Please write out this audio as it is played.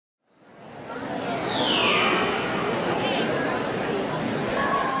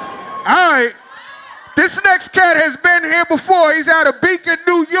This next cat has been here before. He's out of Beacon,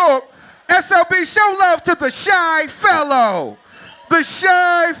 New York. SLB, show love to the Shy Fellow. The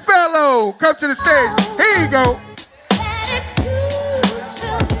Shy Fellow. Come to the stage. Here you go.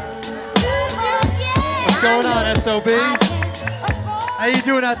 What's going on, SOBs? How you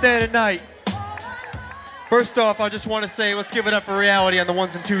doing out there tonight? First off, I just want to say let's give it up for reality on the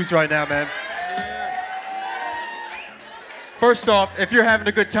ones and twos right now, man. First off, if you're having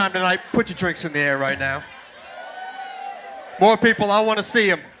a good time tonight, put your drinks in the air right now. More people, I want to see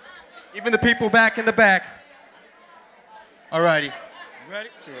them. Even the people back in the back. Alrighty. You ready?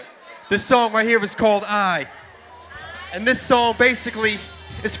 Let's do it. This song right here is called I. And this song basically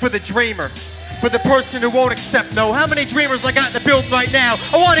is for the dreamer. For the person who won't accept no. How many dreamers I got in the building right now?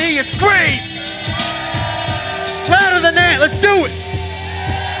 I want to hear you scream! Louder than that, let's do it!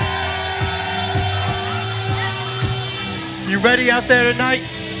 You ready out there tonight?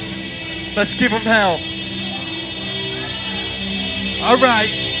 Let's give them hell. Alright.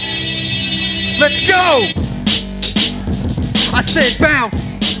 Let's go! I said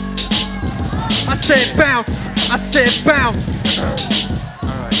bounce. I said bounce. I said bounce.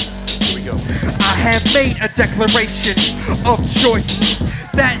 Alright, here we go. I have made a declaration of choice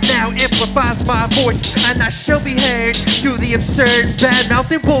that now amplifies my voice, and I shall be heard through the absurd,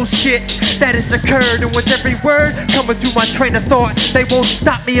 bad-mouthing bullshit that has occurred. And with every word coming through my train of thought, they won't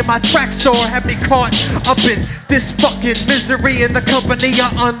stop me in my tracks or have me caught up in this fucking misery in the company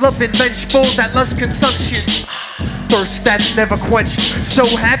of unloving, vengeful, that lust consumption. Thirst that's never quenched. So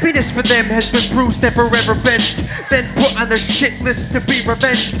happiness for them has been bruised, never ever benched. Then put on their shit list to be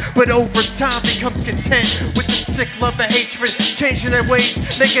revenged. But over time becomes content with the sick love and hatred, changing their ways,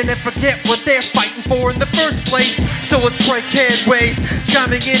 making them forget what they're fighting for in the first place. So let's break headway,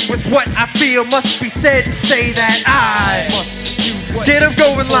 chiming in with what I feel must be said, and say that I must do what get them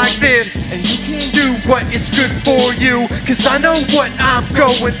going like this. And you can do what is good for you, cause I know what I'm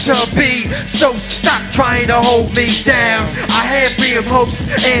going to be. So stop trying to hold me down. I have real hopes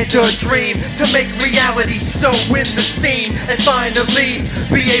and a dream to make reality so in the scene, and finally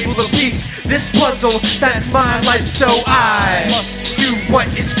be able to piece this puzzle that's my life. So I must do what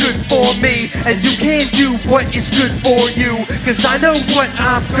is good for me, and you can do what is good for you, cause I know what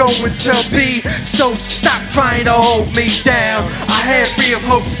I'm going to be. So stop trying to hold me down. I have real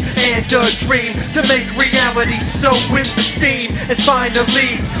hopes and a dream to make reality so in the scene, and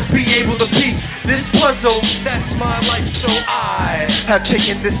finally be able to piece this puzzle that's my life. So I have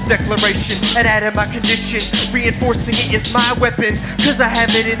taken this declaration and added my condition, reinforcing it is my weapon, cause I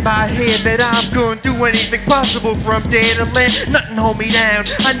have it in my head that I'm gonna do anything possible from day to let nothing hold me down.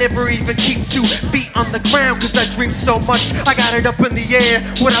 I never even keep 2 feet on the ground, cause I dream so much I got it up in the air.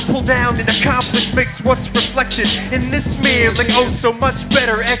 What I pull down and accomplish makes what's reflected in this mirror like oh so much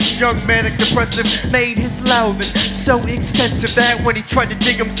better. Ex-young manic depressive made his loathing so extensive that when he tried to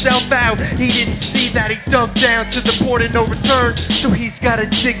dig himself out, he didn't see that he dug down to the port of no return. So he's gotta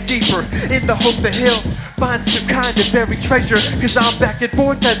dig deeper in the hope that he'll find some kind of buried treasure, cause I'm back and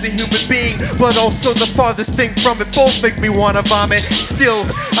forth as a human being, but also the farthest thing from it. Both make me wanna vomit. Still,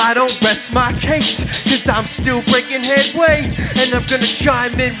 I don't rest my case, cause I'm still breaking headway, and I'm gonna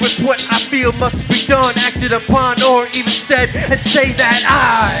chime in with what I feel must be done, acted upon, or even said, and say that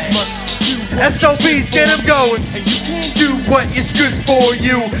I must do what SOBs, get them going, and you can do what is good for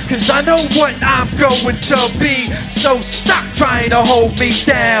you, cause I know what I'm going to be. So stop trying to hold me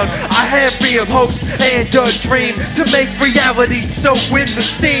down. I have real hopes and a dream to make reality so in the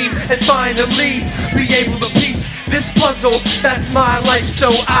scene, and finally be able to piece this puzzle that's my life.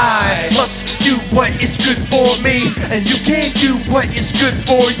 So I must do what is good for me, and you can do what is good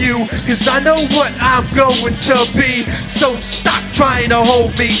for you, cause I know what I'm going to be. So stop trying to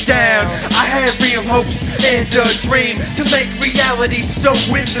hold me down. I have real hopes and a dream to make reality so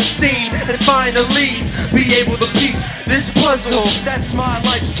in the scene, and finally be able to piece this puzzle that's my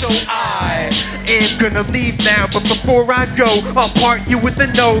life. So I am gonna leave now, but before I go, I'll part you with the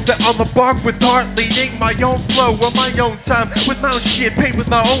know that I'm a bark with heart, leading my own flow on my own time, with my own shit, paid with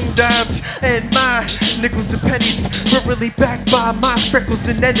my own dimes and my nickels and pennies, but really backed by my freckles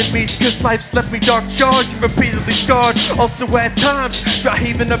and enemies, cause life's left me dark charged and repeatedly scarred, also at times dry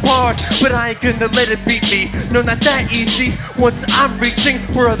even apart, but I ain't gonna let it beat me, no not that easy. Once I'm reaching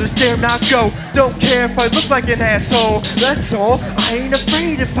where others dare not go, don't care if I look like an asshole, that's all. I ain't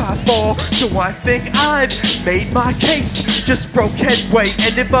afraid if I fall, so I think I've made my case, just broke headway,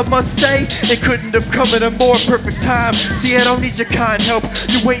 and if I must say, it couldn't have come at a more perfect time. See, I don't need your kind help,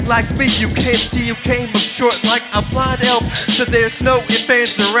 you ain't like me, you can't see you came up short like a blind elf, so there's no ifs,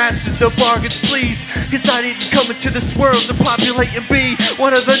 ands, or asses, no bargains please, cause I didn't come into this world to populate and be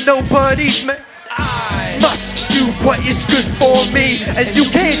one of the nobodies, man. I must do what is good for me, and you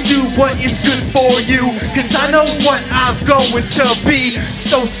can't do what is good for you, cause I know what I'm going to be.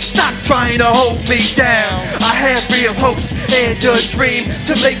 So stop trying to hold me down. I have real hopes and a dream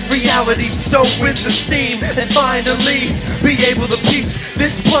to make reality so in the seam, and finally be able to piece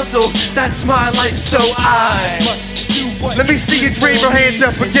this puzzle. That's my life, so I must do what. Let me see your dreamer hands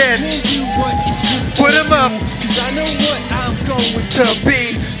up again. Put them up, cause I know what I'm going to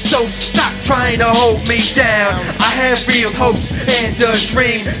be. So stop trying to hold me down. I have real hopes and a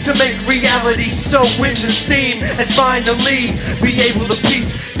dream to make reality so in the seam, and finally be able to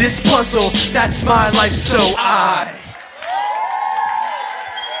piece this puzzle. That's my life, so I.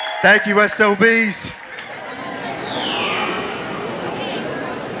 Thank you, SOBs.